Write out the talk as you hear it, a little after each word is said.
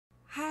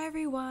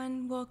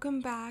everyone,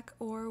 welcome back,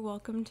 or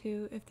welcome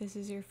to, if this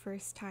is your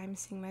first time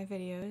seeing my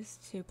videos,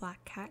 to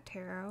Black Cat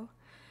Tarot.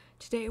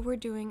 Today we're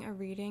doing a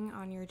reading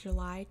on your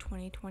July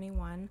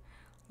 2021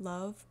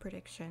 love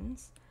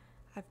predictions.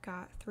 I've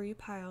got 3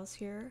 piles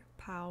here,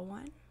 pile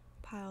 1,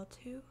 pile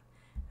 2,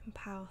 and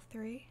pile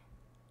 3.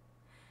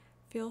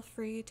 Feel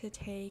free to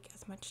take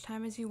as much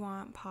time as you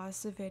want,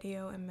 pause the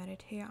video, and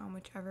meditate on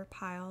whichever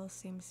pile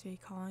seems to be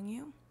calling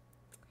you.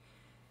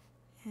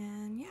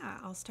 And yeah,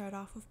 I'll start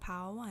off with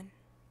pile 1.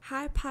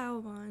 Hi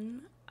pile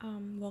 1,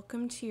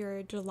 welcome to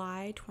your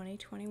July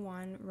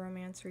 2021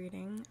 romance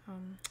reading.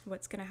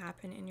 What's going to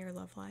happen in your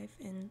love life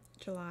in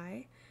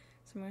July.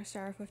 So I'm going to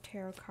start off with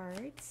tarot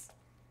cards.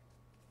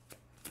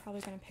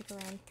 Probably going to pick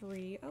around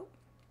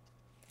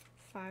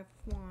 5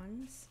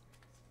 wands.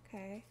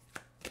 Okay.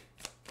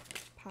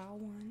 Pile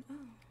 1,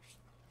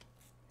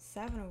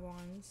 7 of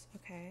wands,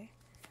 okay.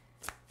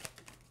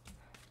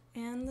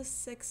 And the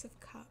 6 of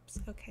cups,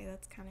 okay,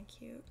 that's kind of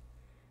cute.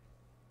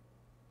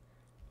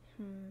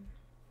 I'm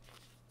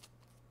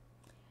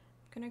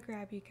gonna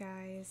grab you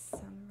guys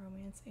some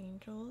romance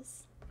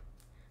angels,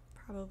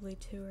 probably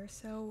 2 or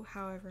so,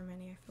 however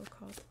many I feel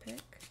called to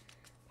pick.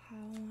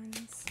 Pile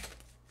 1's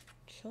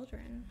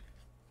children.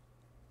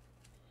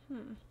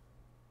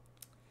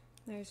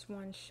 There's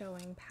one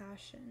showing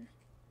passion.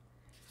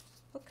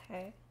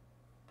 Okay,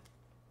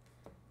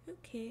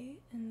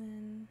 and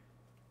then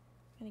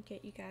I'm gonna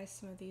get you guys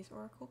some of these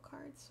oracle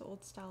cards, so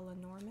old style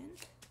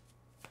Lenormand.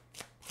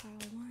 Pile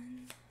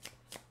 1.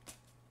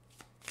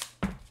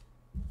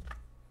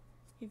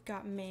 You've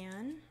got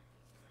man.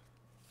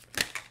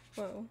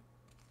 Whoa.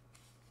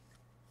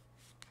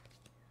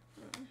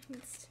 Oh,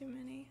 that's too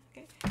many.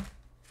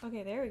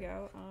 Okay, there we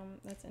go.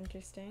 That's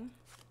interesting.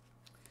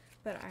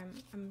 But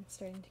I'm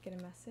starting to get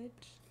a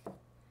message.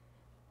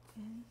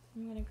 And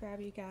I'm gonna grab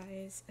you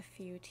guys a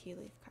few tea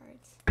leaf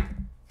cards.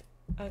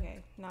 Okay,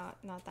 not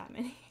that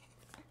many.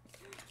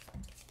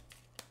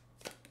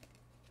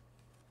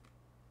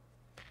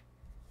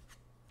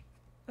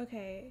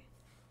 Okay,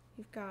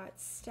 you've got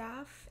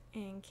staff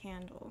and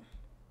candle.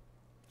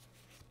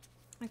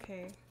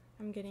 Okay,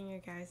 I'm getting your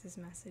guys'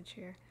 message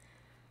here.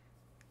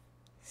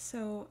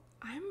 So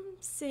I'm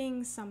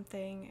seeing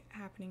something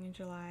happening in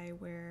July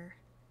where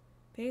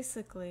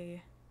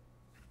basically,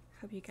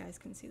 hope you guys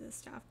can see the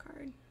staff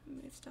card.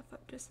 Move stuff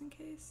up just in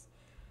case.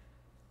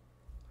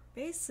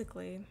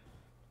 Basically,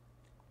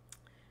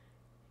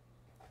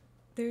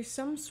 there's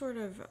some sort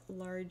of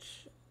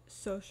large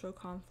social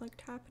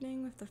conflict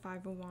happening with the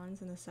 5 of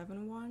wands and the 7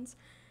 of wands.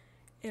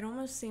 It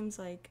almost seems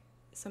like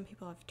some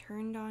people have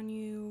turned on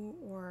you,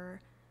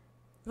 or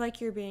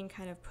like you're being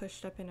kind of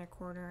pushed up in a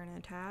corner and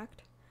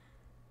attacked.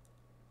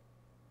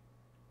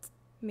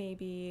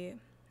 Maybe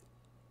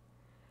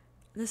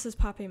this is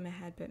popping in my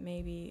head, but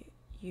maybe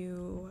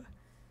you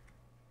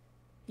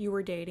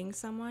were dating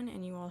someone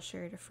and you all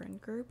shared a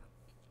friend group,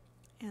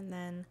 and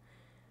then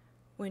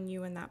when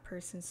you and that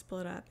person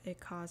split up, it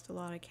caused a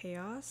lot of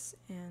chaos,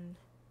 and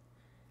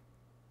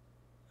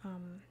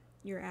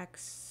your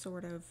ex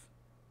sort of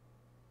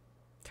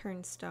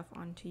turned stuff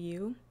onto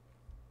you.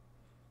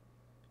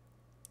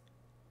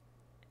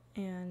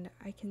 And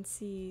I can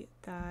see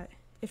that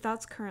if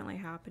that's currently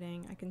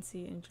happening, I can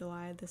see in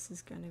July this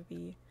is going to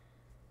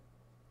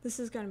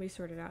be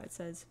sorted out. It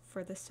says,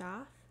 for the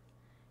staff,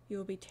 you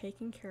will be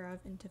taken care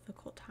of in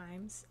difficult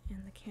times,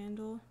 and the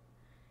candle,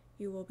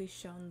 you will be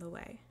shown the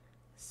way.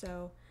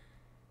 So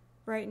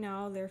right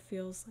now there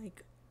feels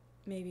like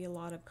maybe a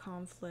lot of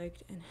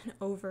conflict and an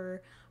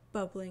over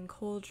bubbling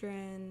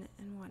cauldron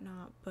and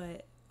whatnot,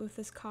 but with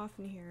this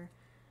coffin here,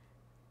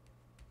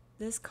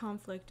 this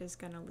conflict is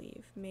gonna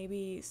leave.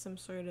 Maybe some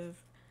sort of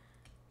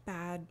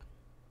bad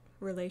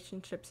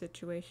relationship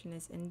situation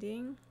is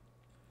ending,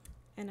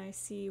 and I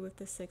see with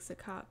the 6 of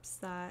cups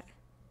that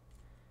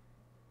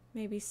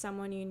maybe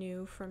someone you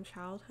knew from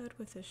childhood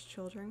with this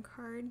children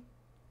card,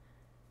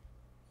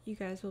 you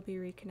guys will be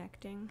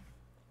reconnecting.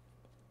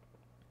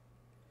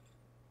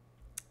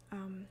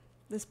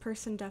 This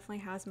person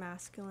definitely has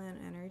masculine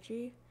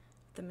energy.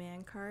 The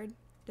man card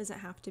doesn't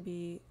have to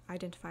be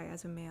identified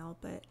as a male,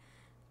 but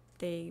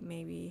they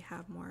maybe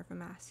have more of a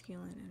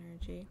masculine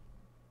energy.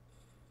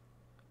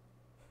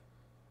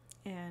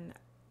 And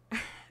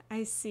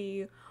I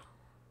see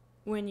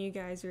when you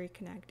guys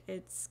reconnect,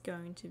 it's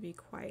going to be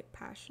quite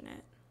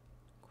passionate.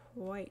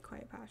 Quite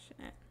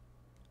passionate.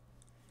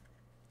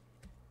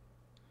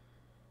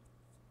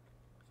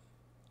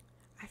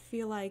 I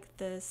feel like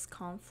this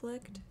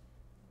conflict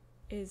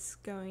is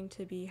going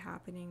to be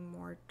happening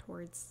more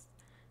towards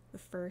the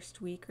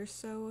first week or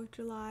so of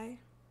July,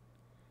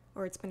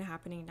 or it's been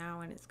happening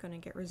now and it's going to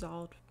get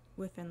resolved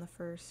within the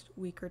first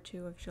week or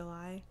 2 of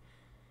July.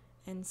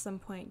 And some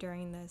point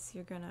during this,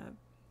 you're going to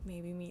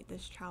maybe meet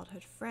this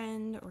childhood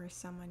friend or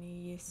someone you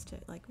used to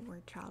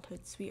were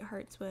childhood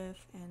sweethearts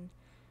with, and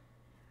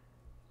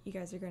you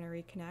guys are going to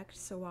reconnect.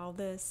 So while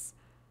this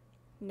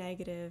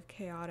negative,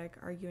 chaotic,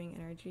 arguing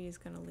energy is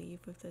going to leave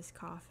with this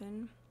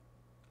coffin,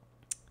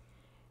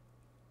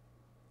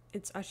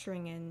 it's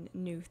ushering in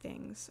new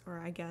things, or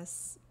I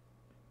guess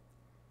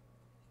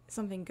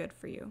something good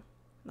for you,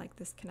 like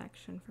this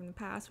connection from the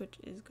past, which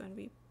is going to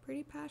be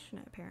pretty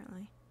passionate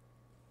apparently.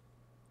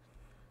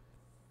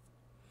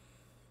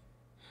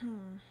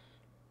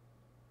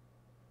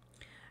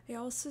 I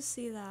also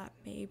see that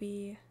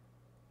maybe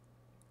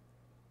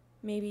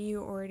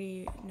you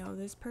already know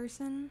this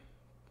person,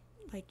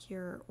 like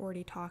you're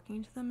already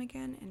talking to them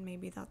again, and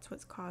maybe that's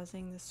what's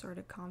causing this sort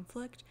of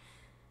conflict.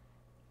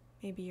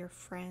 Maybe your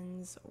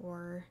friends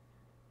or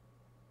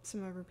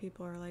some other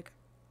people are like,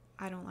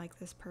 I don't like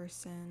this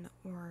person,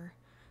 or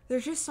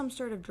there's just some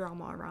sort of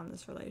drama around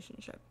this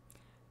relationship.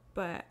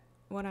 But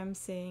what I'm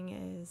saying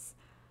is,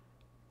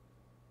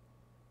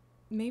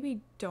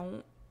 maybe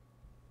don't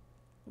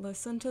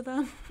listen to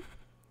them.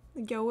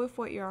 Go with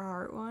what your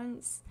heart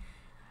wants.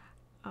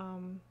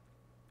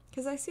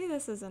 Because I see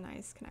this as a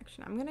nice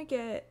connection. I'm gonna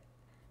get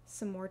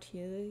some more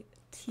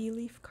tea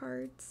leaf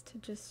cards to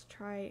just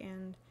try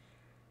and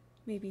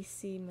maybe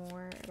see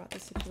more about the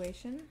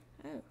situation.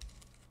 Oh.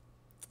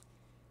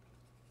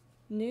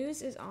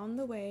 News is on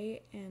the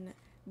way in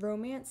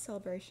romance,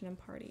 celebration, and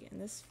party.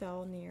 And this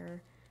fell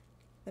near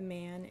the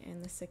man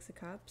and the Six of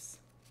Cups.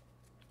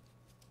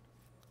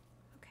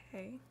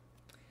 Okay.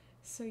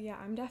 So yeah,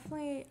 I'm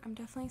definitely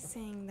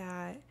saying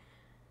that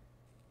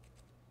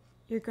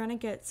you're gonna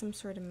get some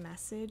sort of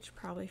message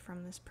probably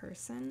from this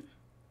person,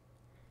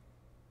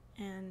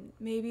 and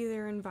maybe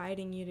they're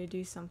inviting you to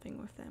do something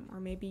with them, or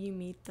maybe you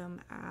meet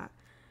them at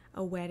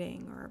a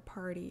wedding or a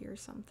party or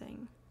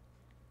something,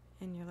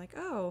 and you're like,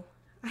 oh,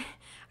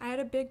 I had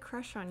a big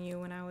crush on you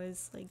when I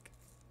was like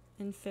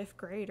in 5th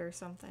grade or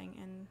something,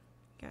 and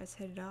you guys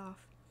hit it off.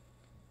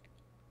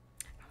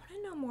 I want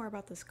to know more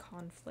about this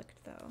conflict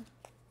though.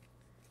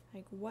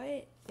 Like,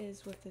 what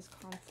is with this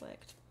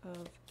conflict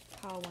of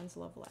how one's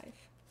love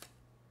life?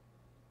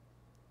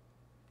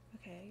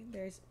 Okay,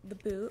 there's the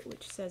boot,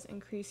 which says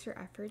increase your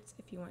efforts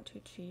if you want to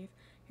achieve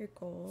your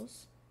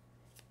goals.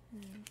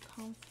 And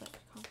conflict.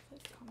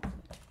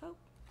 Oh.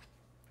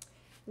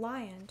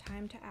 Lion,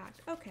 time to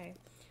act. Okay,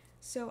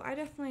 so I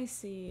definitely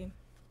see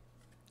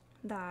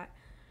that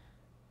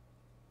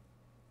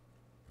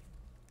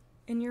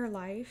in your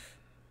life,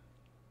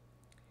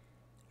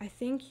 I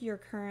think you're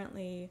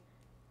currently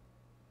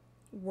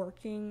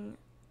working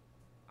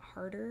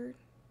harder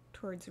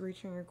towards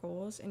reaching your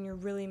goals, and you're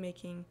really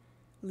making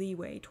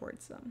leeway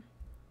towards them.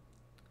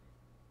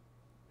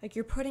 Like,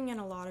 you're putting in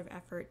a lot of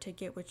effort to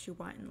get what you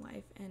want in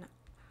life, and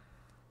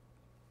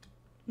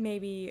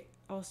maybe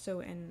also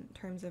in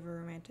terms of a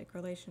romantic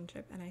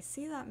relationship. And I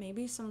see that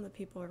maybe some of the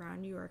people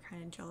around you are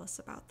kind of jealous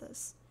about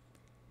this.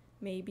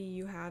 Maybe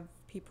you have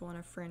people in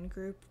a friend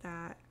group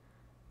that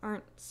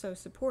aren't so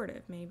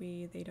supportive.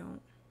 Maybe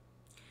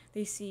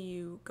they see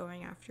you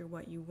going after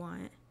what you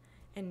want,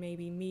 and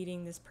maybe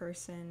meeting this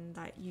person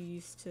that you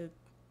used to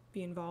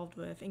be involved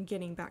with and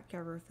getting back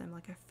together with them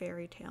like a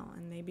fairy tale,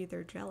 and maybe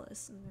they're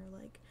jealous, and they're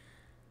like,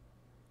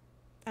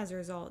 as a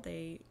result,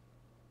 they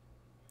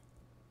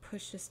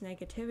push this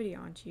negativity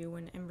onto you,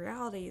 when in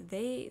reality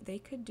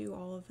they could do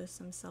all of this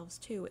themselves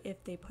too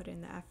if they put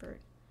in the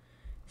effort.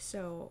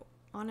 So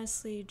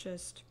honestly,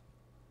 just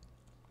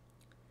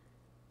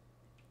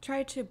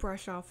try to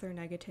brush off their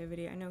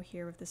negativity. I know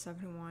here with the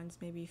 7 of Wands,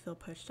 maybe you feel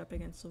pushed up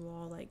against the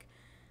wall, like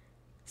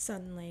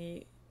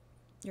suddenly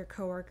your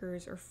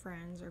coworkers or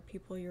friends or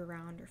people you're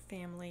around or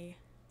family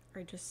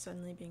are just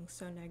suddenly being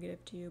so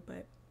negative to you.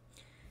 But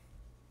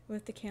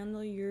with the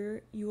candle,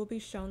 you will be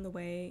shown the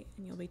way,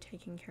 and you'll be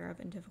taken care of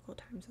in difficult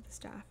times with the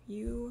staff.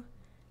 You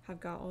have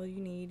got all you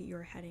need.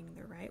 You're heading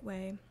the right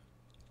way.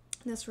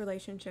 This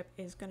relationship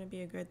is going to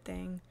be a good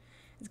thing.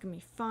 It's going to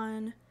be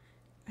fun.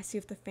 I see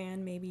with the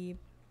fan, maybe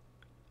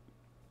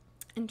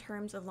in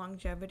terms of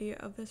longevity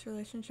of this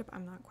relationship,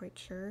 I'm not quite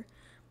sure,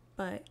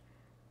 but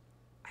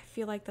I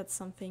feel like that's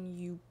something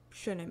you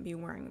shouldn't be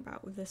worrying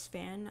about with this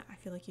fan. I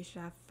feel like you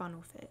should have fun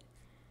with it.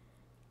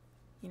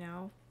 You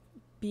know,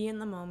 be in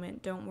the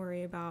moment. Don't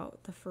worry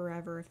about the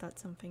forever if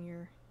that's something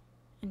you're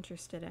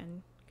interested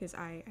in, because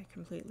I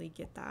completely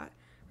get that.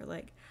 Or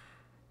like,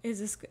 is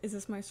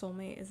this my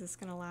soulmate? Is this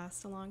gonna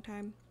last a long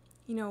time?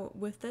 You know,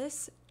 with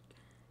this,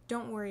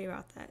 don't worry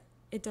about that.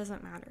 It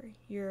doesn't matter.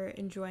 You're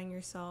enjoying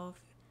yourself.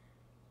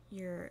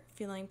 You're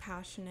feeling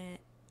passionate.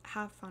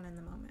 Have fun in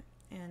the moment.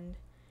 And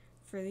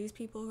for these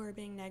people who are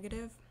being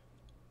negative,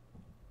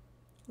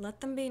 let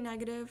them be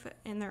negative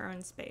in their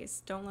own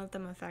space. Don't let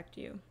them affect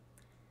you.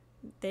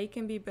 They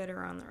can be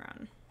bitter on their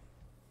own.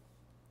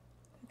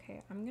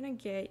 Okay, I'm gonna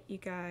get you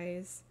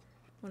guys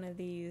one of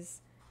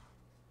these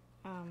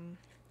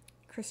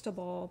crystal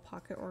ball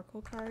pocket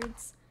oracle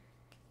cards,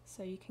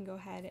 so you can go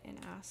ahead and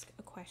ask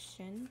a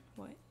question,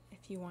 what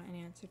if you want an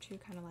answer to,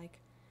 kind of like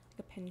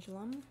a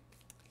pendulum,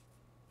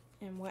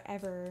 and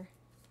whatever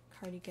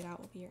card you get out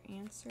will be your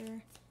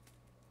answer.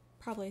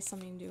 Probably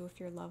something to do with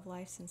your love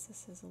life, since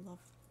this is a love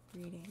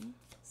reading.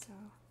 So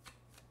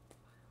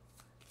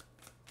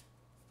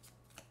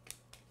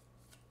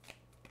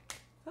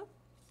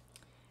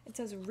it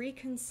says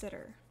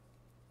reconsider.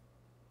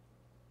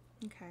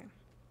 Okay.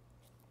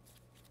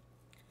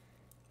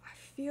 I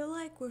feel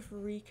like with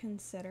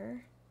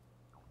reconsider,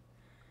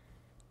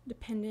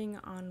 depending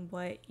on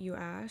what you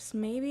ask,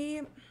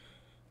 maybe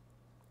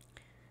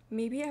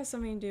it has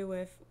something to do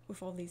with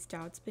all these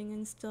doubts being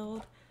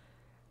instilled.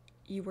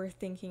 You were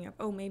thinking of,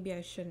 oh, maybe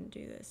I shouldn't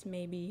do this.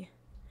 Maybe,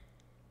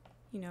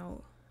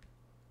 all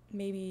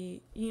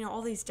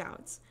these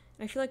doubts.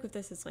 And I feel like with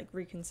this, it's like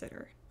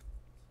reconsider.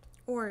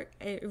 Or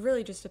it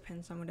really just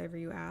depends on whatever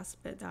you ask,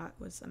 but that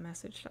was a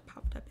message that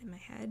popped up in my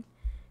head.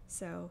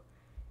 So,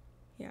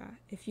 yeah,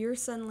 if you're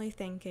suddenly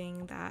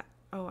thinking that,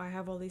 oh, I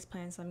have all these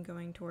plans I'm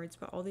going towards,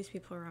 but all these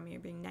people around me are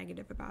being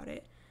negative about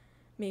it,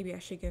 maybe I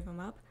should give them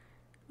up.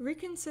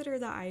 Reconsider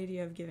the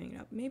idea of giving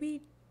up.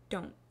 Maybe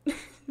don't.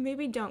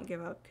 Maybe don't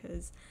give up,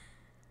 because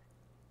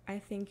I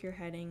think you're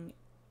heading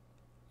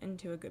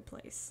into a good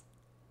place.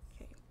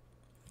 Okay.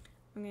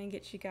 I'm going to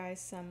get you guys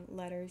some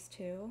letters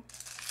too.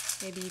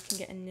 Maybe you can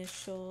get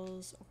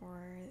initials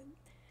or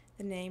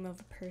the name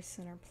of a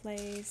person or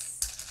place.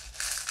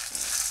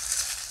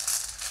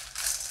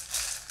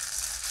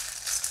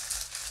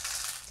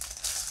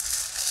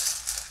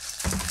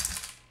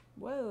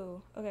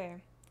 Whoa. Okay.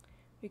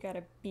 We got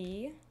a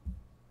B,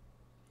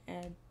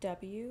 a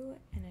W,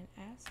 and an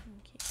S. I'm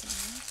gonna keep going.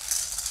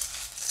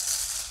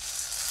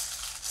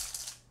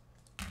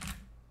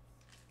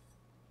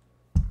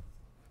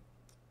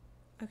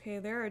 Okay,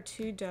 there are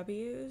 2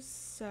 W's,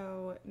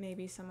 so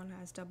maybe someone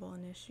has double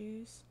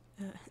initials.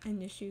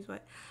 Initials,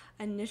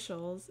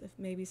 if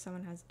maybe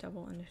someone has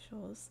double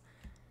initials.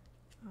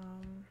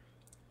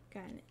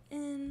 Got an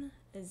N,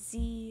 a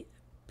Z,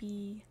 a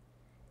B,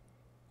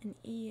 an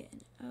E,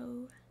 an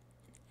O,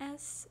 an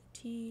S,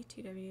 T,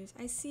 2 W's.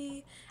 I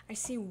see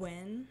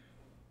win.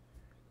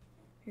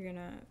 You're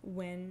gonna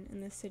win in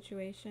this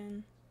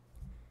situation.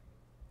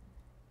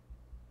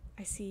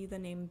 I see the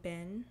name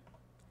Ben.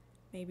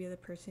 Maybe the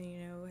person you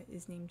know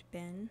is named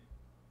Ben.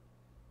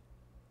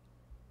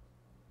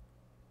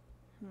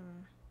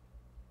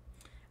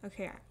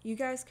 Okay, you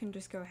guys can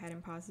just go ahead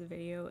and pause the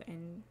video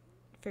and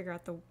figure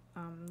out the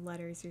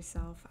letters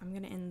yourself. I'm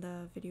gonna end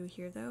the video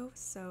here though,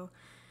 so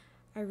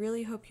I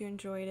really hope you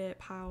enjoyed it,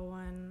 Pile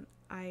 1.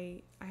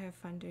 I have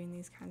fun doing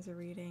these kinds of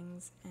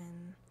readings,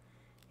 and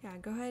yeah,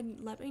 go ahead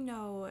and let me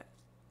know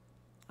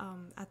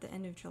at the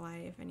end of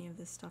July if any of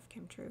this stuff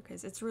came true,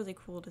 because it's really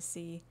cool to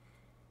see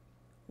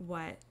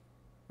what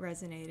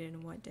resonated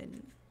and what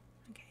didn't.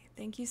 Okay,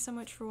 thank you so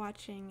much for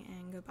watching,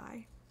 and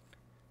goodbye.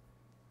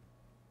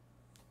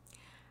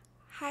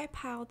 Hi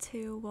Pile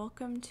 2,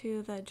 welcome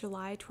to the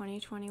July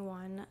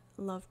 2021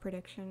 love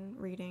prediction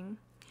reading.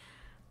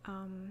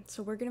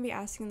 So we're going to be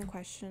asking the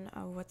question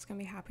of what's going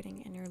to be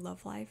happening in your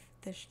love life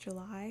this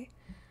July.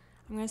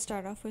 I'm going to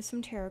start off with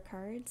some tarot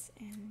cards,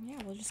 and yeah,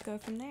 we'll just go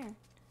from there.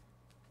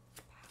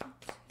 Pile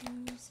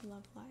 2's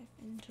love life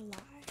in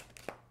July.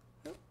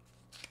 Oop.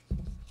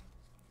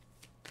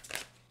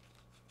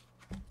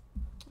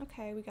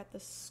 Okay, we got the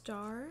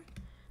Star,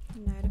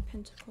 Knight of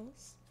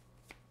Pentacles,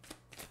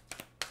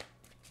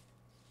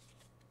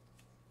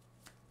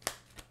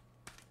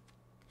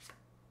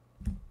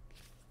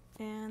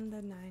 and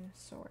the 9 of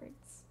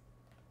Swords.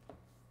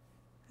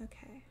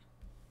 Okay.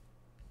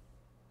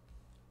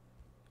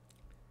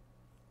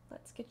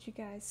 Let's get you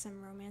guys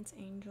some Romance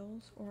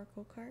Angels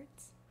Oracle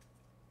cards.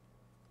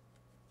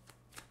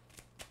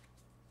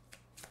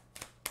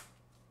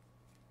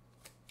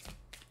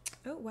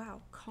 Oh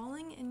wow,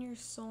 calling in your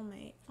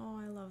soulmate. Oh,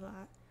 I love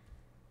that.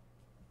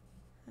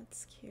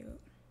 That's cute.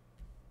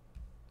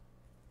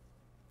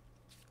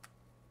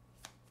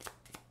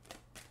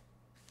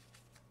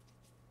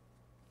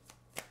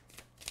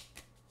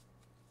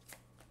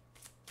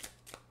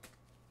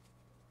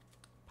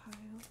 Pile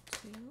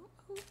 2.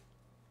 Oh.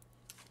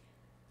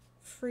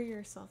 Free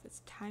yourself.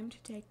 It's time to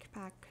take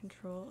back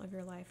control of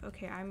your life.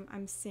 Okay,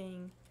 I'm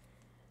seeing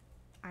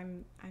a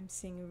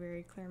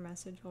very clear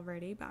message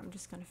already, but I'm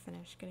just gonna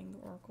finish getting the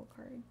oracle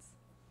cards.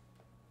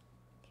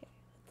 Okay,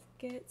 let's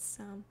get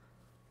some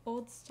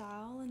old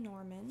style and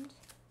Normand.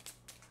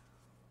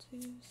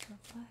 2's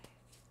love life.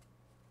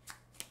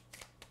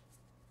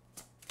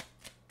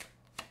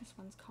 This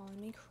one's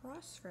calling me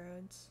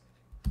Crossroads.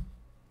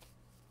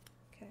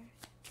 Okay.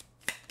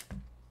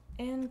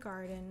 And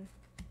Garden.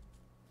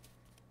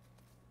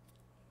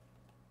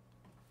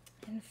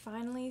 And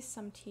finally,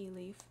 some tea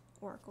leaf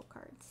oracle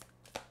cards.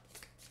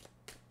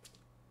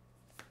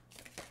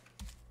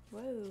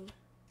 Whoa.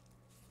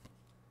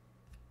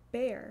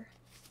 Bear.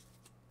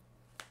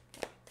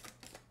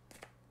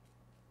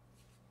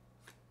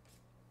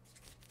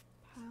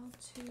 Pile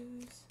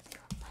 2's.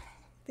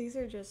 These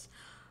are just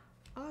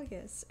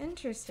August.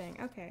 Interesting.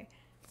 Okay.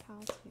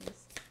 Pile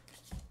 2's.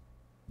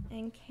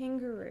 And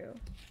Kangaroo.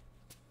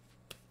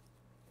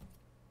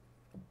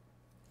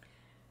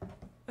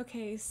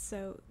 Okay,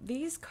 so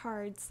these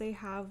cards, they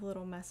have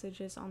little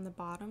messages on the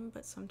bottom,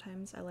 but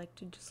sometimes I like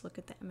to just look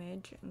at the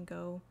image and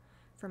go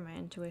for my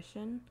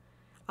intuition.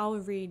 I'll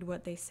read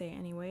what they say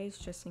anyways,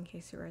 just in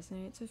case it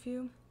resonates with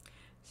you.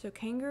 So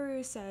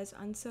Kangaroo says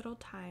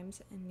unsettled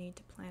times and need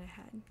to plan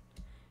ahead.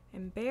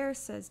 And Bear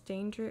says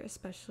danger,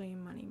 especially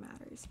in money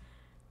matters.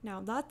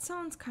 Now that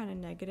sounds kind of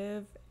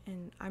negative,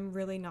 and I'm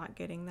really not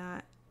getting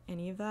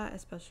any of that,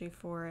 especially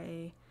for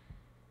a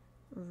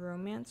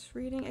romance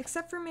reading,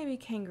 except for maybe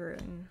kangaroo,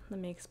 and let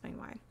me explain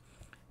why.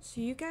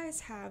 So you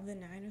guys have the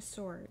Nine of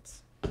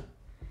Swords,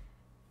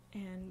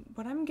 and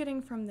what I'm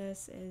getting from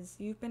this is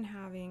you've been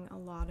having a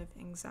lot of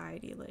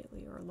anxiety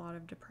lately, or a lot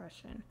of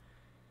depression,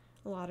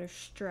 a lot of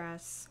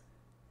stress,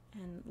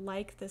 and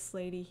like this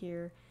lady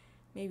here,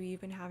 maybe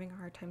you've been having a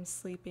hard time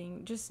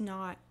sleeping, just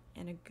not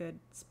in a good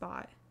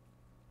spot.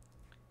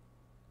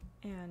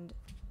 And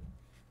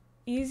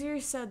easier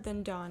said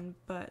than done,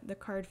 but the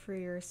card for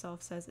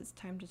yourself says it's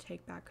time to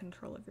take back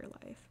control of your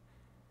life.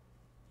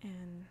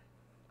 And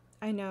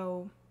I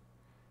know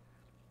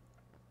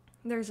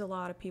there's a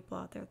lot of people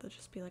out there that'll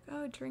just be like,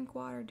 oh, drink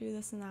water, do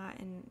this and that,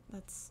 and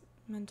that's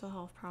mental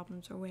health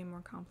problems are way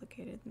more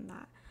complicated than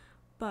that.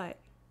 But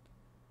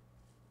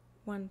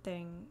one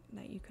thing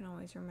that you can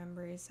always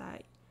remember is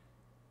that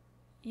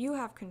you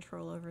have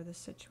control over the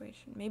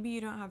situation. Maybe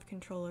you don't have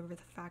control over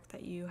the fact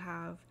that you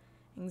have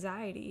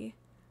anxiety,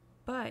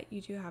 but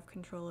you do have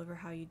control over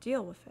how you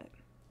deal with it.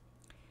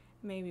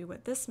 Maybe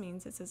what this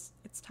means is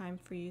it's time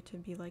for you to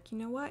be like, you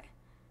know what?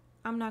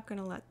 I'm not going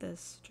to let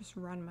this just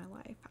run my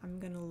life. I'm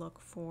going to look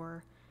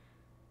for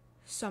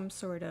some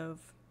sort of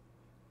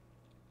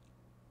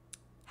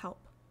help,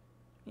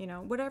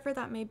 whatever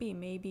that may be.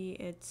 Maybe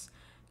it's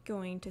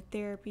going to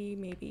therapy,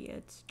 maybe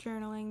it's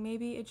journaling,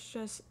 maybe it's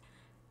just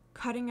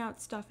cutting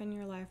out stuff in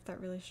your life that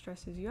really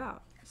stresses you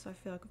out. So I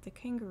feel like with the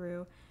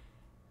kangaroo,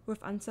 with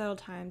unsettled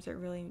times, it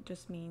really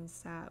just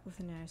means that with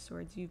the Nine of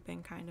Swords, you've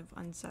been kind of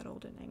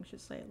unsettled and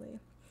anxious lately.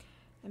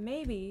 And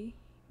maybe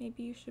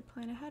you should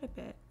plan ahead a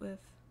bit with,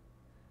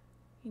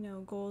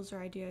 goals or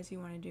ideas you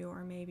want to do,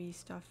 or maybe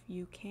stuff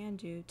you can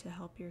do to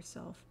help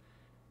yourself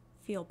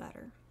feel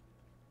better.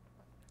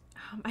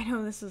 I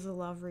know this is a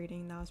love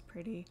reading. That was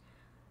pretty,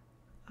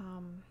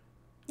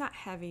 not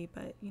heavy,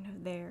 but,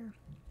 there.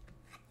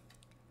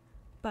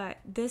 But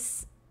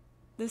this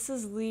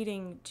is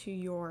leading to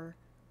your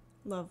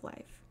love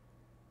life.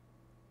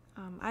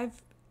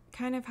 I've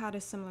kind of had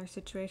a similar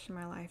situation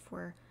in my life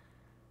where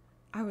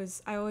I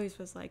always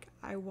was like,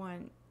 I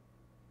want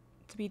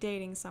to be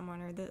dating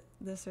someone or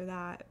this or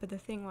that. But the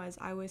thing was,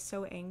 I was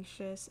so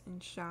anxious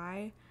and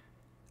shy.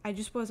 I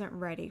just wasn't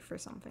ready for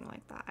something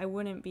like that. I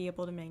wouldn't be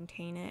able to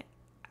maintain it.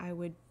 I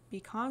would be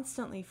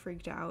constantly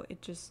freaked out.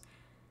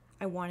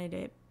 I wanted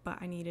it, but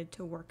I needed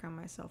to work on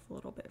myself a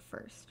little bit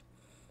first.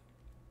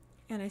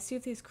 And I see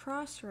with these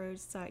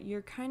crossroads that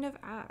you're kind of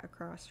at a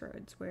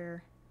crossroads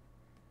where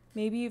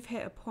maybe you've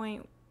hit a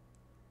point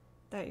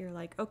that you're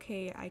like,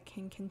 okay, I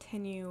can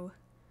continue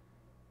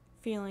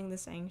feeling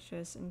this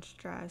anxious and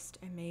stressed,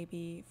 and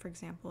maybe, for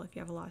example, if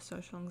you have a lot of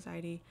social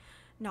anxiety,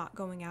 not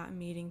going out and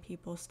meeting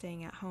people,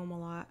 staying at home a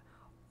lot.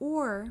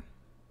 Or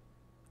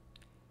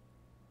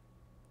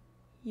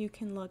you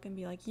can look and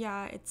be like,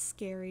 yeah, it's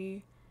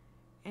scary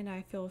and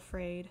I feel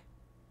afraid,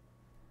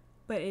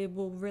 but it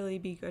will really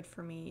be good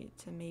for me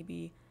to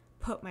maybe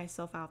put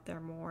myself out there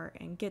more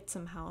and get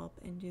some help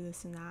and do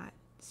this and that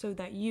so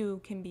that you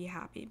can be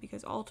happy,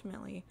 because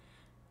ultimately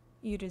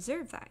you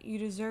deserve that. You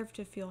deserve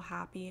to feel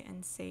happy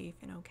and safe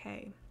and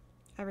okay.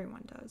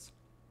 Everyone does.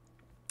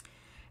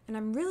 And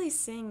I'm really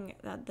seeing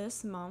that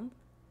this month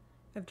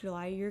of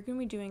July, you're going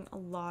to be doing a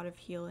lot of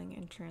healing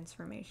and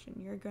transformation.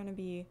 You're going to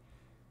be,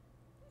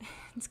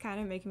 it's kind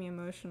of making me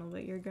emotional,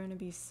 but you're going to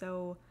be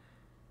so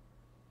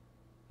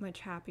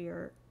much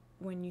happier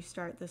when you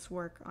start this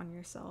work on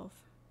yourself.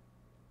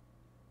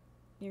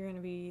 You're going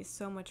to be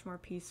so much more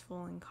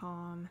peaceful and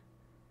calm.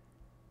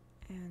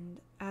 And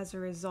as a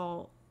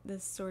result,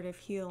 this sort of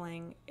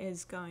healing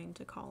is going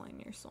to call in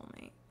your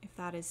soulmate, if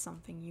that is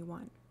something you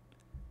want.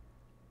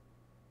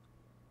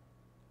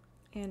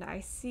 And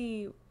I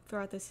see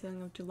throughout this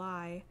healing of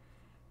July,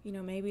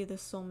 maybe the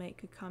soulmate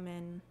could come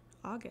in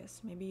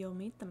August. Maybe you'll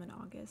meet them in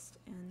August.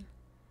 And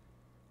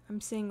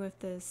I'm seeing with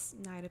this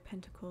Knight of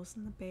Pentacles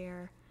and the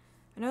bear,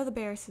 I know the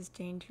bear says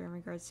danger in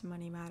regards to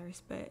money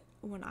matters, but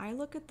when I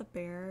look at the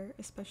bear,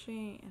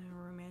 especially in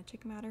a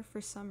romantic matter,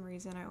 for some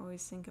reason I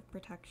always think of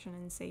protection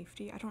and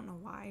safety. I don't know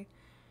why.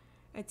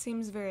 It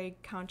seems very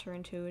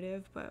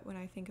counterintuitive, but when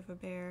I think of a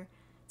bear,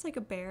 it's like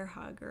a bear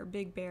hug or a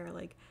big bear,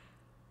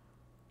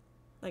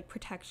 like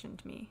protection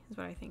to me is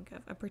what I think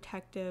of. A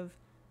protective,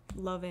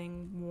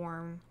 loving,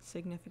 warm,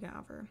 significant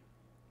other.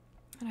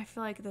 And I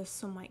feel like this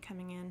soulmate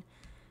coming in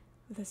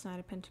with this Knight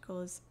of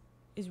Pentacles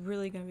is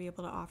really going to be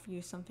able to offer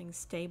you something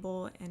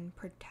stable and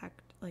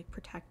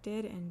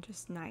protected and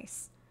just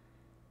nice.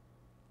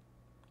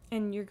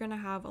 And you're going to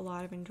have a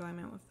lot of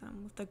enjoyment with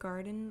them. With the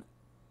garden,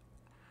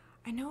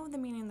 I know the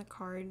meaning of the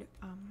card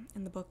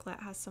in the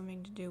booklet has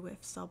something to do with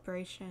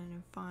celebration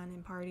and fun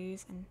and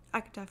parties, and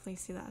I could definitely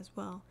see that as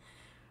well.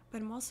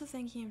 But I'm also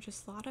thinking of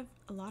just a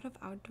lot of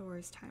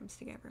outdoors times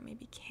together,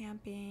 maybe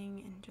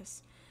camping and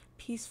just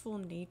peaceful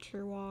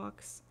nature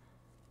walks.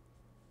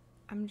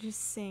 I'm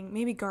just seeing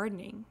maybe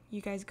gardening.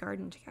 You guys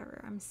garden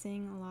together. I'm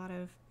seeing a lot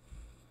of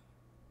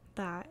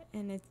that,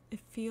 and it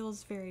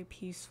feels very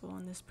peaceful,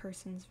 and this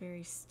person's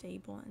very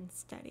stable and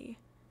steady.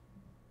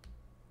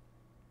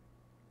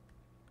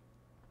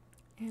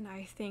 And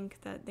I think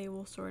that they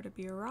will sort of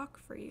be a rock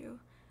for you,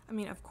 I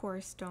mean, of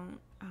course, don't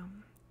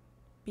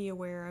be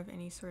aware of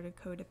any sort of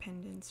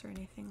codependence or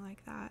anything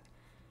like that.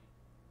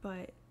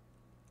 But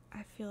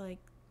I feel like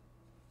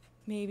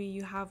maybe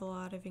you have a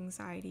lot of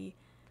anxiety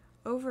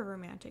over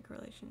romantic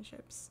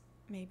relationships,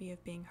 maybe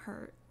of being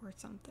hurt or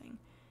something.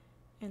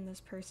 And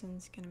this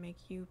person's going to make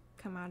you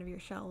come out of your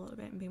shell a little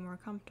bit and be more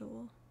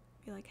comfortable.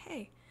 Be like,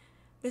 hey,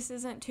 this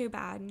isn't too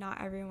bad.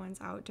 Not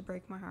everyone's out to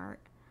break my heart.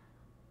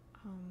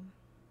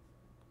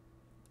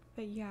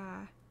 But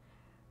yeah,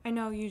 I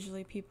know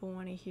usually people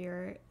want to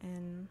hear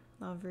in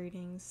love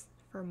readings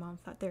for a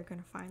month that they're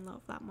going to find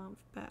love that month.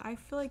 But I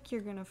feel like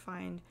you're going to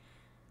find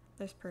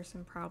this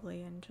person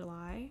probably in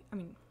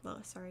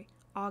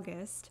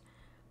August.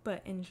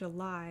 But in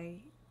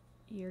July,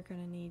 you're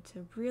going to need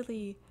to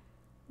really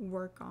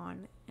work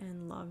on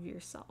and love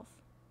yourself.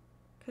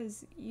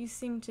 Because you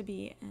seem to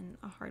be in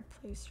a hard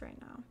place right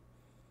now.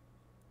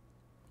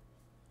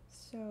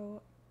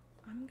 So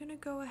I'm going to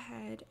go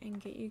ahead and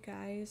get you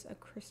guys a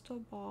crystal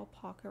ball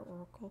pocket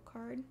oracle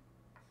card.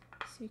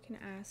 So you can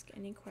ask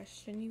any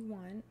question you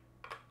want,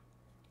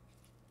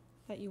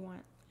 that you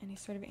want any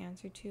sort of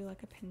answer to,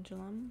 like a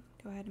pendulum.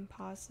 Go ahead and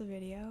pause the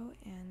video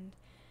and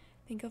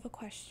think of a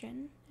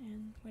question,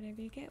 and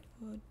whatever you get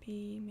would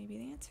be maybe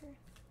the answer.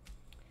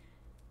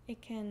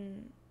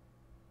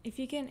 If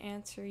you get an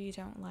answer you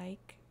don't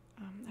like,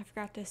 I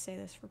forgot to say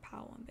this for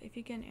pile 1, but if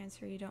you get an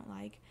answer you don't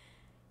like,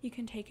 you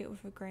can take it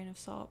with a grain of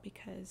salt,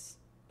 because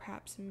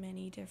perhaps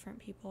many different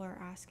people are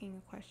asking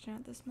a question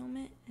at this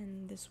moment,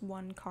 and this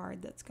one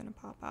card that's going to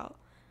pop out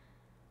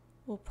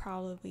will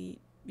probably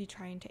be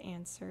trying to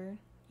answer,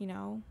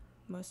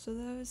 most of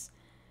those.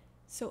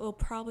 So it'll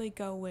probably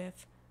go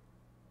with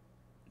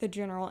the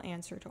general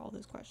answer to all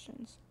those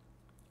questions.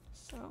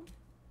 So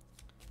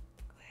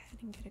go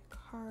ahead and get a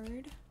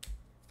card.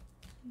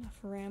 Enough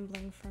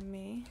rambling from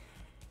me.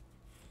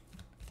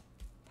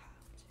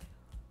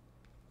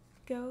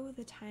 Go,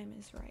 the time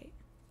is right.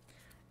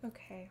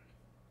 Okay.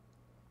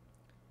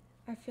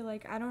 I feel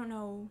like, I don't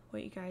know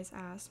what you guys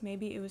asked.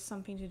 Maybe it was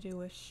something to do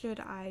with, should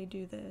I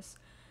do this?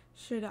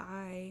 Should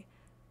I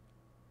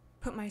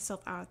put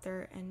myself out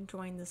there and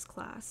join this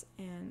class?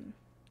 And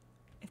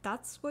if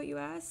that's what you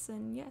asked,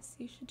 then yes,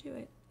 you should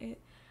do it.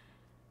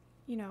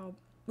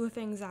 With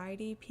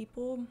anxiety,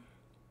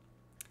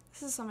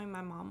 this is something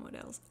my mom would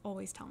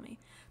always tell me.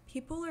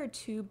 People are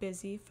too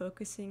busy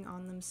focusing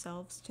on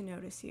themselves to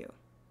notice you.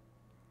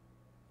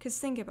 Because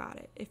think about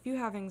it. If you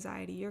have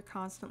anxiety, you're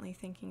constantly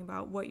thinking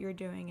about what you're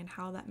doing and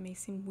how that may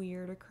seem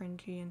weird or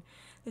cringy and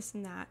this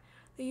and that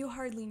you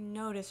hardly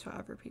notice what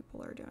other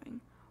people are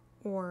doing.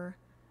 Or,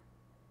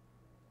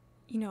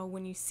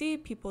 when you see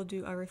people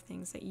do other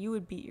things that you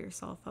would beat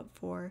yourself up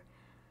for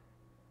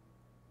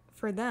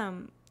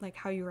them, like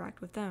how you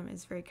react with them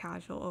is very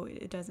casual. Oh,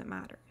 it doesn't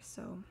matter.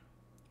 So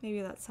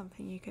maybe that's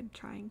something you could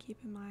try and keep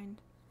in mind.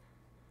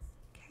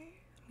 Okay,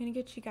 I'm going to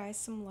get you guys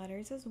some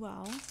letters as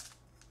well.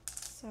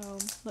 So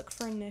look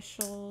for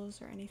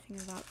initials or anything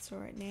of that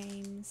sort,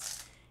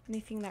 names,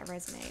 anything that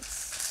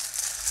resonates.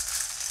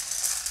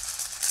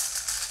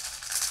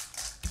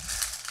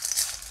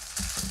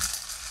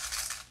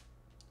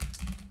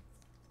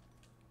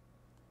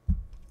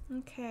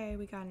 Okay,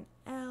 we got an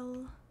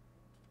L.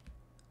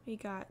 We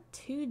got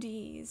 2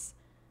 D's.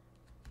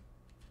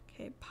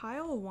 Okay,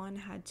 pile 1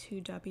 had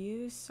 2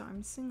 W's, so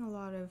I'm seeing a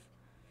lot of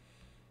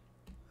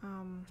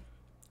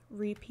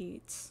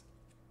repeats.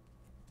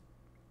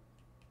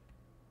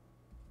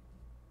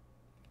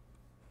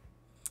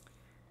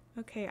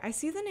 Okay, I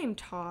see the name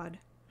Todd.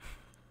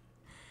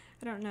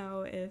 I don't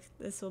know if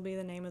this will be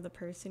the name of the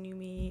person you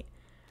meet,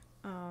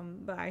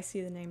 but I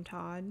see the name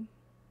Todd,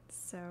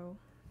 so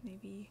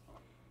maybe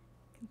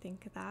you can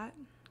think of that,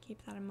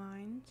 keep that in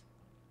mind.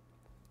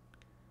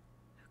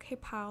 Okay,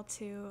 pile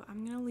 2,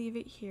 I'm going to leave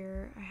it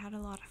here. I had a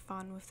lot of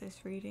fun with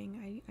this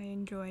reading. I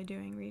enjoy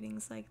doing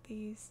readings like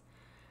these.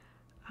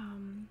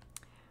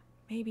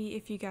 Maybe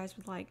if you guys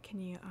would like,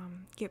 can you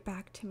get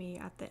back to me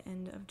at the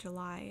end of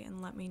July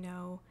and let me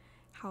know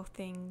how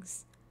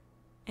things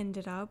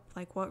ended up,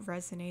 like what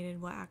resonated,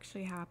 what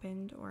actually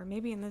happened. Or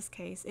maybe in this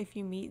case, if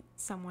you meet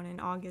someone in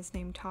August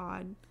named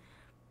Todd,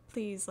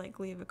 please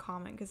leave a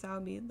comment, because that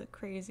would be the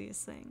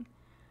craziest thing.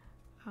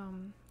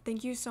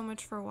 Thank you so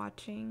much for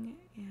watching,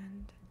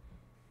 and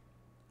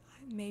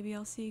maybe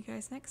I'll see you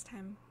guys next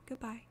time.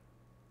 Goodbye.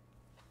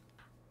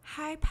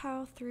 Hi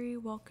Pile 3,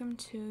 welcome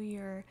to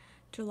your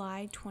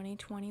July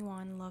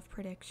 2021 love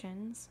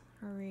predictions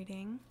or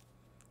reading.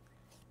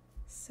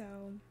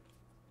 So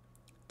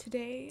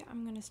today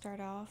I'm going to start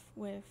off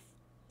with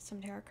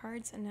some tarot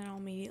cards, and then I'll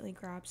immediately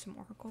grab some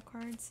oracle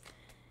cards,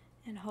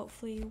 and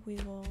hopefully we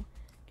will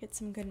get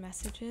some good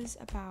messages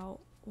about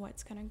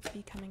what's going to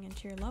be coming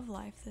into your love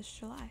life this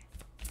July.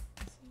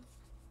 So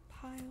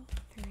pile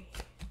 3.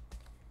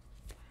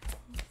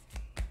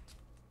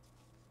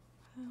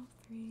 Pile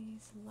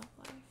 3's love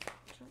life,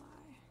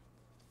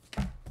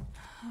 July.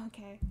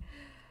 Okay.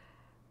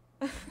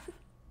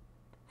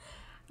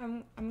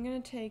 I'm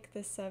going to take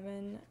the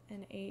 7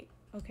 and 8.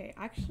 Okay,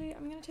 actually,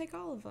 I'm going to take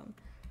all of them.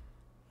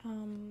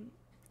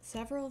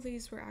 several of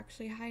these were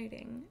actually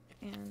hiding,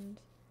 and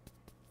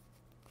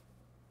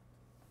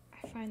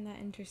I find that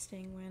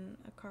interesting when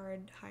a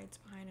card hides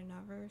behind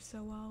another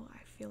so well.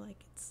 I feel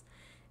like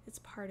it's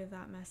part of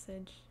that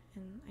message,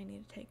 and I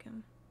need to take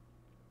them.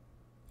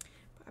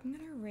 But I'm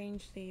going to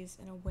arrange these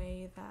in a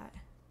way that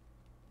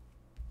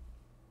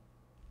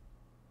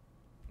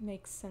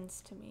makes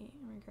sense to me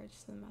in regards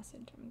to the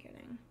message I'm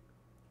getting.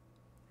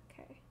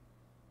 Okay.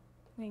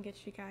 I'm going to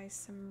get you guys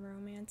some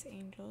Romance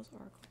Angels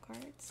Oracle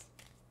cards.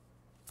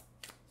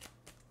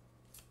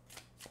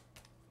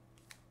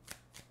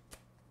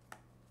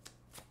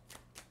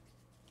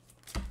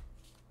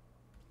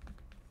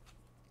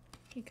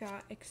 You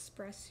got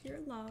Express Your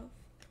Love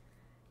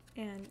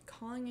and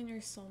Calling in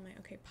Your Soulmate.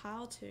 Okay,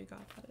 pile 2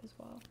 got that as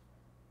well.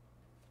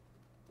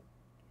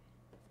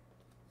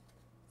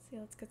 See,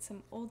 let's get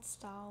some old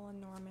style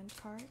Lenormand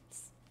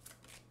cards.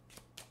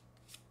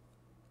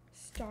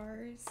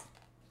 Stars.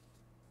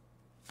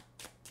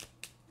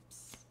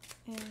 Oops.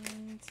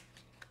 And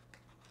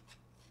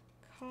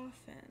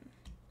Coffin.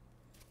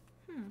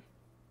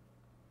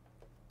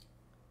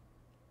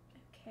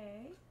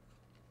 Okay.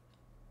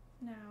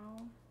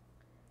 Now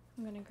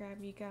I'm gonna grab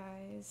you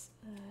guys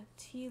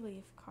a tea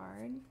leaf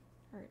card,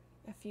 or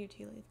a few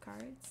tea leaf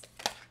cards.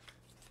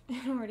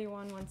 Already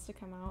one wants to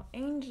come out.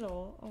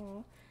 Angel.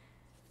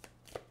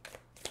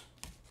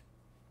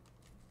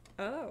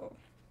 Oh.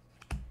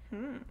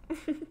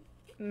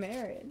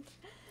 Marriage.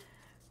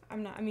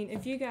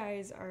 If you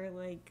guys are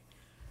like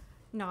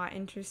not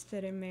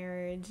interested in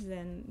marriage,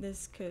 then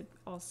this could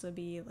also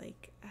be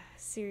like a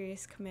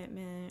serious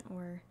commitment,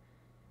 or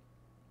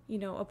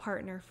a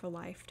partner for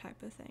life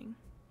type of thing.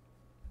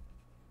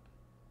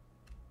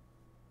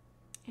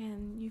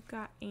 And you've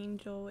got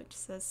Angel, which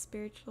says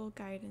spiritual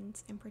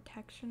guidance and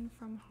protection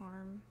from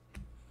harm.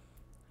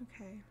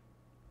 Okay.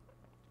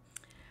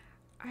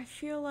 I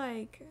feel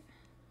like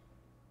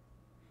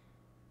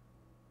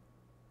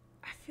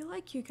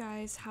you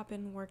guys have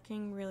been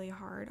working really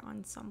hard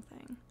on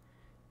something.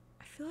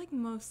 I feel like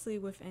mostly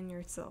within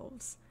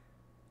yourselves.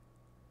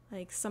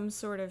 Like some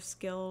sort of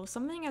skill,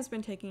 something has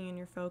been taking in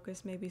your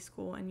focus, maybe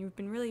school, and you've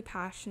been really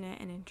passionate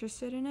and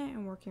interested in it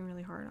and working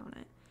really hard on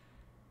it.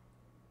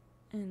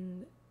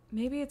 And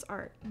maybe it's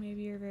art.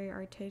 Maybe you're a very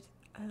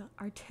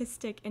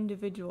artistic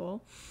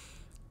individual,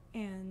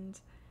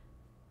 and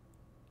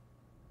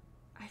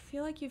I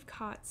feel like you've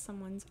caught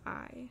someone's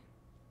eye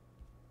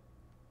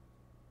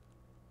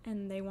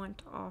and they want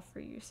to offer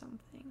you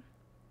something.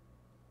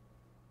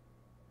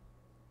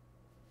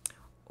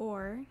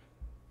 Or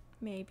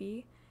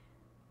maybe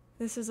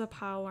this is a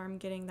pile where I'm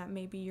getting that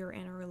maybe you're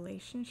in a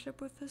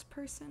relationship with this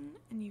person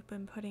and you've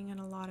been putting in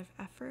a lot of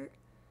effort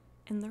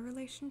in the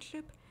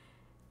relationship,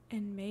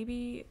 and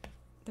maybe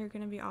they're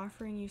going to be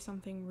offering you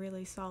something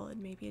really solid,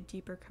 maybe a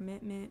deeper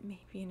commitment,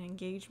 maybe an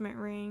engagement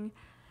ring.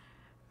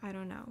 I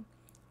don't know.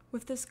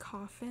 With this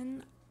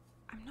coffin,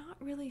 I'm not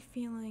really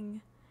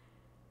feeling...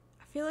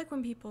 I feel like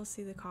when people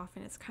see the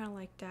coffin, it's kind of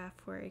like death,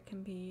 where it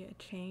can be a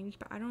change,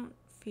 but I don't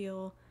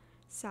feel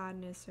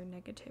sadness or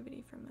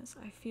negativity from this.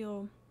 I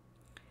feel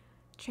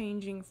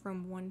changing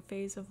from one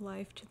phase of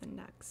life to the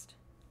next.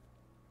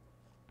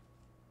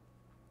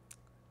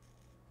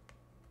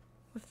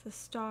 With the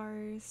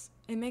stars,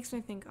 it makes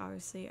me think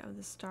obviously of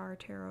the Star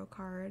Tarot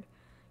card,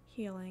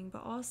 healing,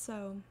 but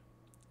also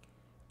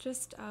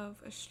just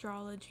of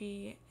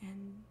astrology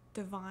and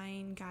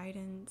divine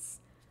guidance,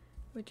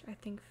 which I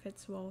think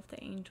fits well with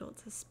the angel.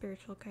 It's a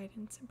spiritual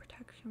guidance and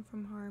protection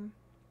from harm.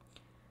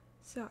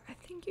 So I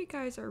think you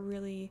guys are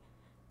really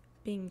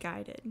being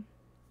guided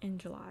in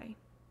July.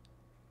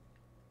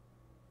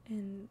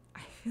 And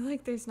I feel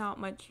like there's not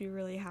much you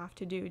really have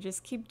to do.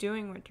 Just keep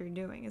doing what you're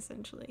doing,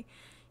 essentially.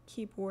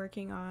 Keep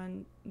working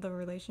on the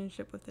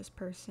relationship with this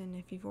person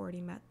if you've already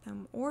met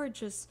them, or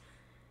just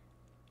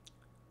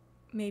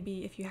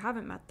maybe if you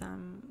haven't met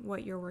them,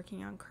 what you're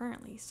working on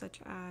currently, such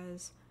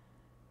as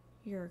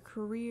your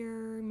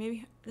career.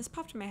 Maybe this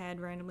popped in my head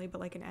randomly,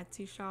 but like an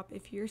Etsy shop.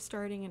 If you're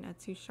starting an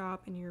Etsy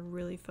shop and you're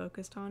really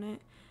focused on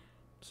it,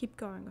 keep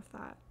going with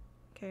that,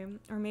 okay?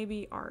 Or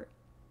maybe art.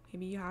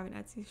 Maybe you have an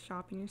Etsy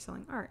shop and you're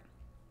selling art.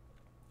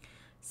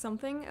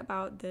 Something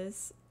about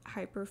this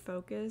hyper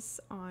focus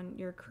on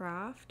your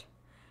craft,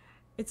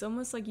 it's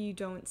almost like you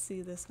don't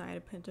see this Knight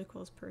of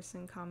Pentacles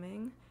person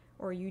coming,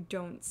 or you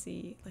don't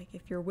see, like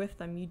if you're with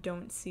them, you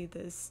don't see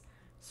this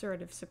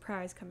sort of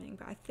surprise coming.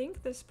 But I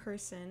think this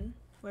person,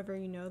 whether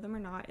you know them or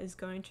not, is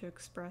going to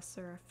express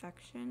their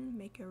affection,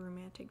 make a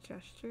romantic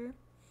gesture,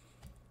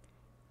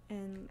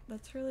 and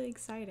that's really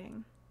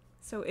exciting.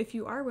 So if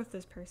you are with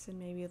this person,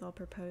 maybe they'll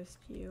propose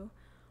to you,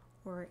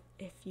 or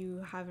if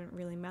you haven't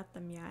really met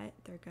them yet,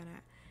 they're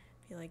gonna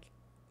be like,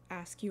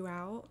 ask you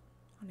out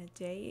on a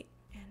date.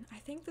 And I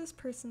think this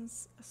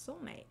person's a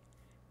soulmate.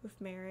 With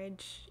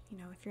marriage,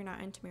 if you're not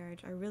into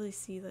marriage, I really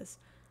see this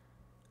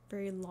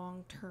very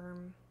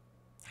long-term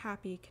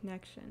happy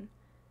connection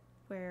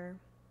where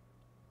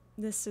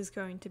this is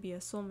going to be a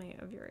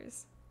soulmate of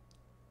yours.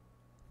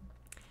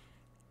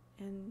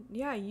 And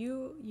yeah,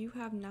 you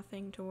have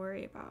nothing to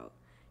worry about.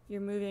 you're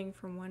moving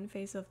from one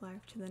phase of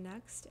life to the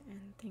next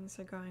and things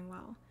are going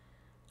well.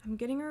 I'm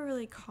getting a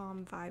really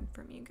calm vibe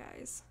from you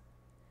guys,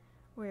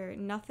 where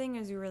nothing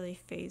is really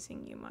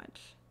phasing you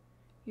much.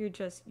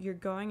 You're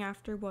going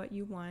after what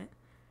you want.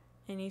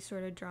 Any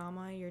sort of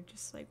drama, you're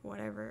just like,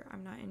 whatever,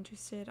 I'm not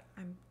interested,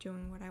 I'm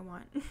doing what I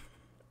want.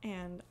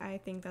 And I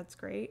think that's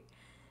great.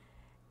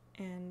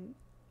 And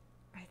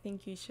I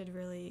think you should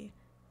really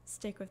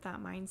stick with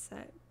that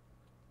mindset.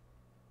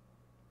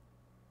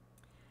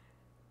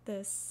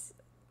 This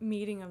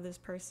meeting of this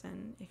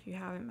person, if you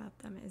haven't met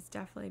them, is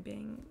definitely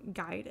being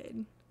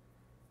guided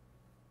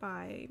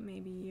by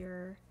maybe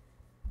your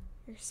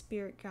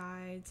spirit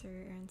guides or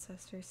your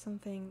ancestors,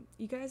 something.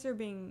 You guys are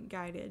being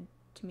guided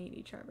to meet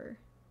each other.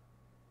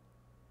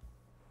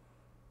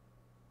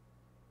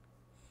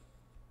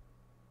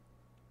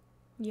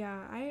 Yeah,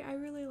 I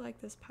really like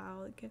this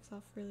pal. It gives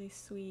off really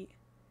sweet,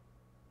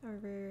 or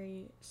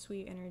very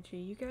sweet energy.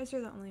 You guys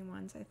are the only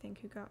ones, I think,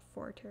 who got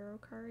 4 tarot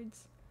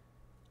cards.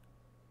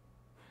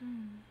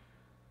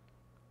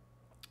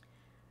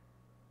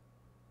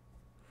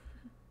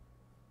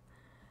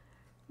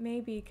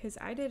 Maybe, because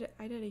I did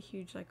a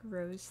huge, like,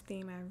 rose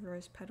theme. I have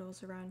rose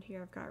petals around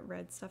here. I've got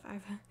red stuff. I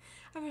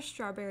have a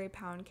strawberry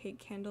pound cake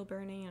candle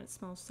burning, and it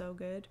smells so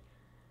good.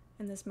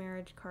 And this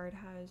marriage card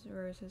has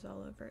roses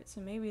all over it.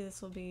 So maybe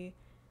this will be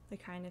the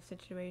kind of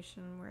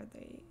situation where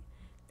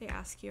they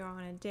ask you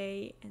on a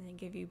date and they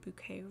give you a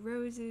bouquet of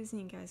roses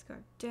and you guys go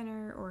have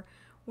dinner or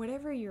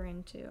whatever you're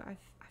into. I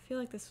feel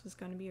like this was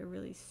going to be a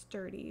really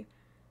sturdy,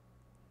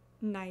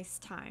 nice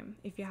time.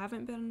 If you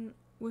haven't been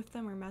with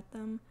them or met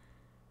them,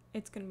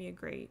 it's going to be a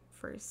great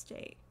first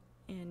date.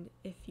 And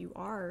if you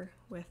are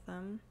with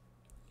them,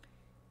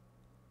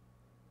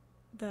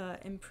 the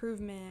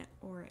improvement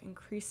or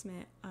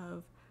increasement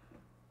of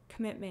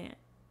commitment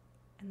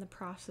and the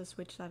process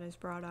which that is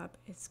brought up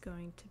is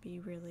going to be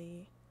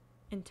really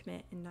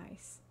intimate and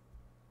nice.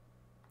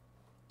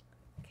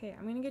 Okay,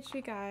 I'm going to get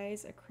you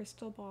guys a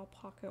crystal ball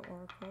pocket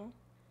oracle.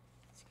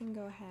 So you can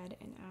go ahead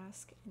and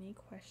ask any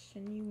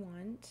question you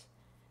want.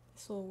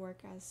 This will work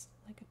as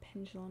like a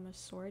pendulum of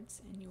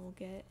sorts and you will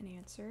get an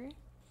answer.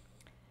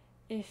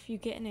 If you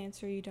get an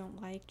answer you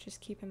don't like, just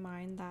keep in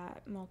mind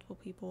that multiple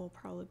people will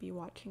probably be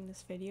watching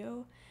this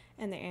video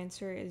and the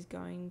answer is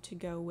going to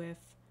go with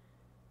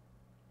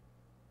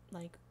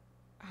like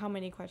how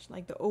many questions,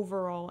 like the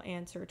overall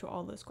answer to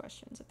all those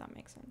questions, if that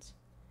makes sense.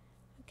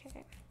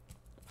 Okay,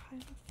 pile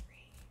 3.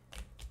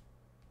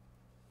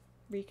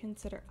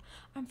 Reconsider.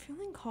 I'm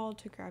feeling called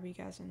to grab you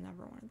guys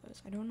another one of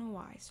those. I don't know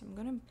why, so I'm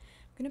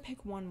gonna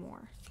pick one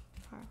more.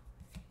 Pile.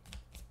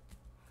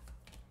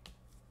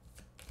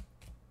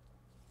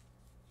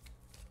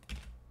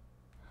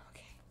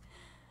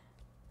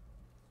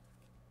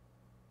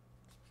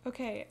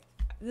 Okay,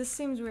 this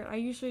seems weird. I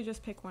usually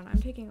just pick one.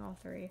 I'm taking all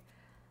 3.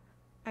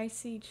 I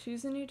see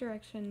choose a new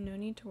direction, no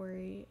need to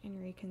worry,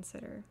 and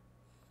reconsider.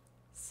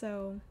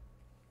 So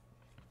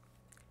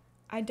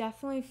I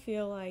definitely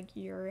feel like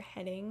you're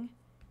heading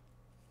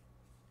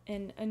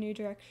in a new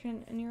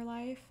direction in your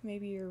life.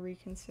 Maybe you're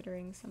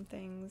reconsidering some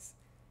things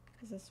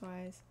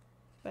business-wise,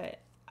 but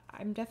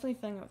I'm definitely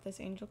feeling it with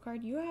this angel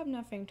card. You have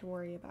nothing to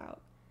worry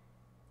about.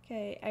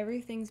 Okay,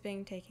 everything's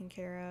being taken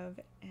care of,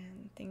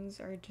 and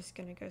things are just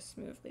gonna go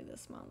smoothly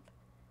this month.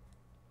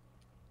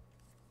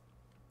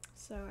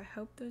 So I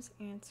hope those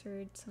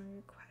answered some of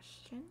your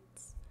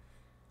questions.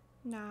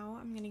 Now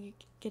I'm going to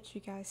get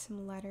you guys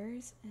some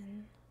letters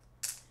and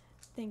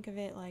think of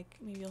it like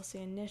maybe you'll see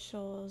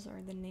initials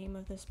or the name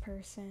of this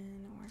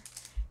person or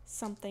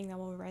something that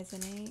will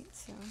resonate.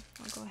 So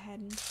I'll go ahead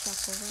and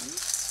shuffle them.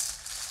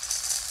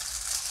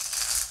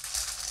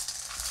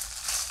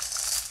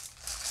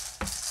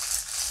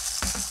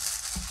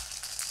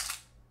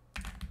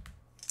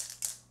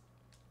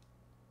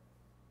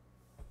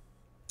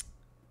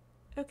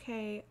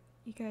 Okay,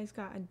 you guys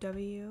got a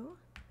W,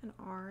 an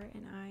R,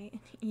 an I, an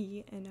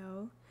E, an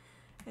O,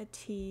 a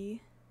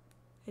T,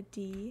 a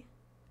D,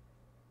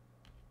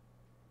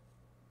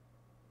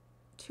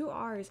 2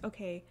 R's.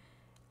 Okay,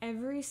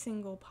 every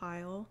single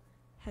pile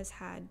has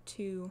had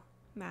 2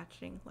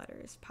 matching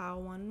letters.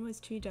 Pile 1 was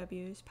 2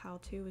 W's, pile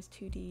 2 was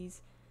 2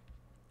 D's,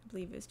 I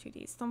believe it was 2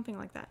 D's, something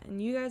like that.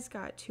 And you guys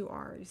got 2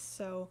 R's,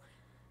 so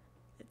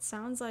it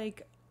sounds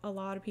like a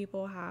lot of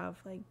people have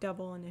like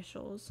double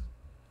initials.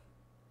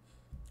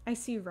 I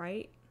see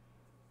right.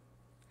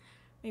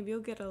 Maybe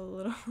you'll get a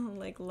little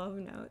like love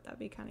note. That'd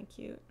be kind of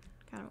cute,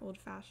 kind of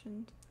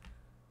old-fashioned.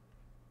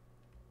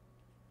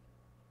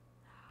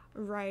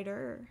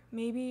 Writer.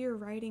 Maybe you're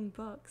writing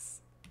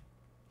books.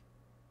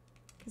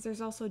 Because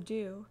there's also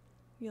do.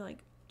 You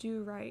like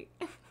do write.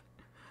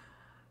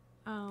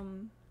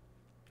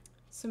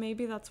 So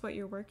maybe that's what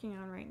you're working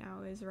on right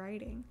now is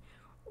writing.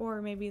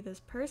 Or maybe this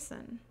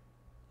person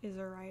is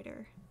a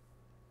writer.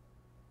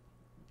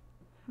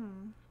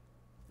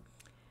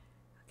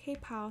 Okay,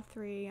 pile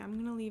 3, I'm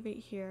gonna leave it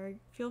here.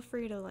 Feel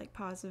free to like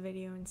pause the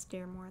video and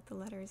stare more at the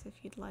letters if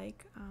you'd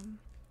like.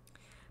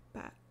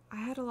 But I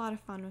had a lot of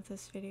fun with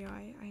this video.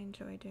 I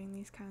enjoy doing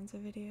these kinds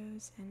of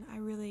videos and I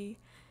really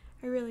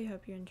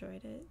hope you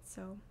enjoyed it.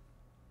 So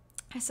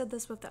I said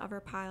this with the other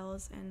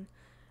piles, and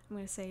I'm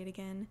going to say it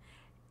again.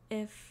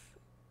 If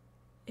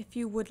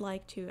you would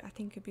like to, I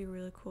think it'd be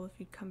really cool if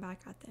you'd come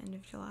back at the end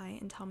of July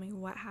and tell me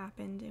what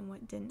happened and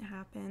what didn't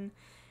happen.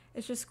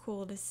 It's just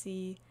cool to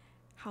see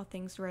how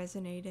things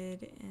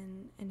resonated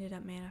and ended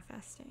up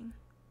manifesting.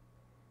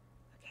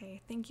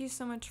 Okay, thank you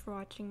so much for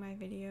watching my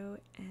video,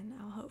 and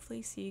I'll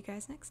hopefully see you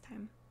guys next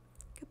time.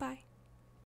 Goodbye.